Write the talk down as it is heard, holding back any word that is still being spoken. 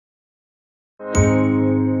Hello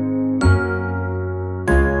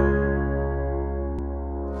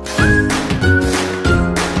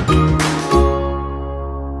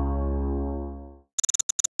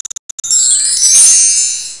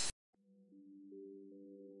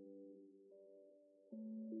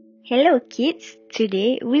kids,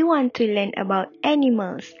 today we want to learn about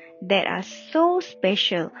animals that are so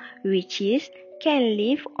special, which is can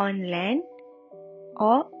live on land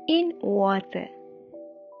or in water.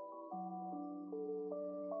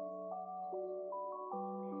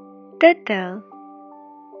 Turtle.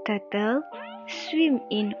 Turtle swim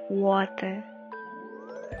in water.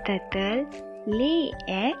 Turtle lay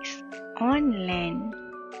eggs on land.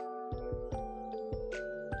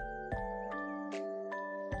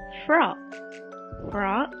 Frog.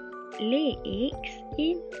 Frog lay eggs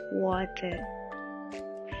in water.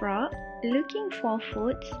 Frog looking for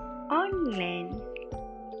food on land.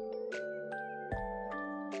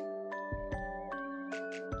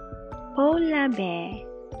 Polar bear.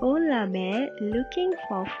 Polar bear looking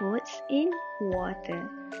for food in water.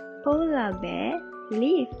 Polar bear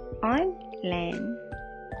live on land.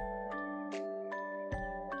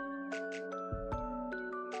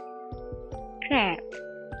 Crab.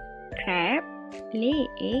 Crab lay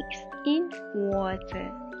eggs in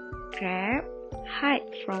water. Crab hide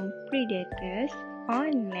from predators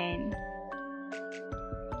on land.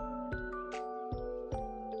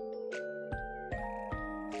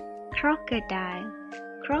 Crocodile.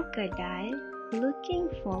 Crocodile looking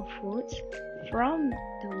for food from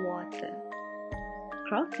the water.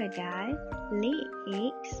 Crocodile lay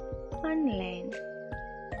eggs on land.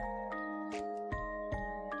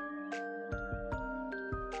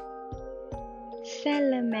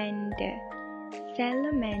 Salamander.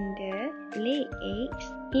 Salamander lay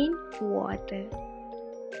eggs in water.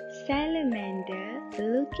 Salamander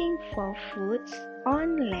looking for food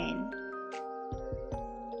on land.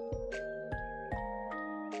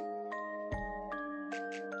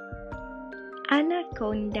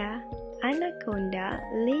 Anaconda. Anaconda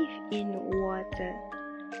live in water.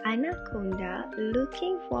 Anaconda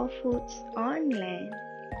looking for food on land.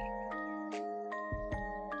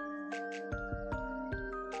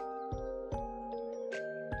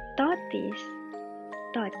 Tortoise.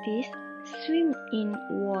 Tortoise swim in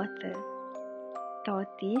water.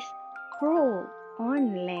 Tortoise crawl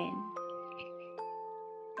on land.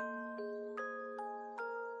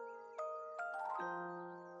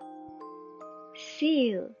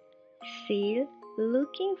 Seal. Seal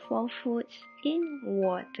looking for food in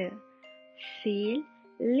water. Seal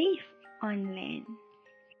live on land.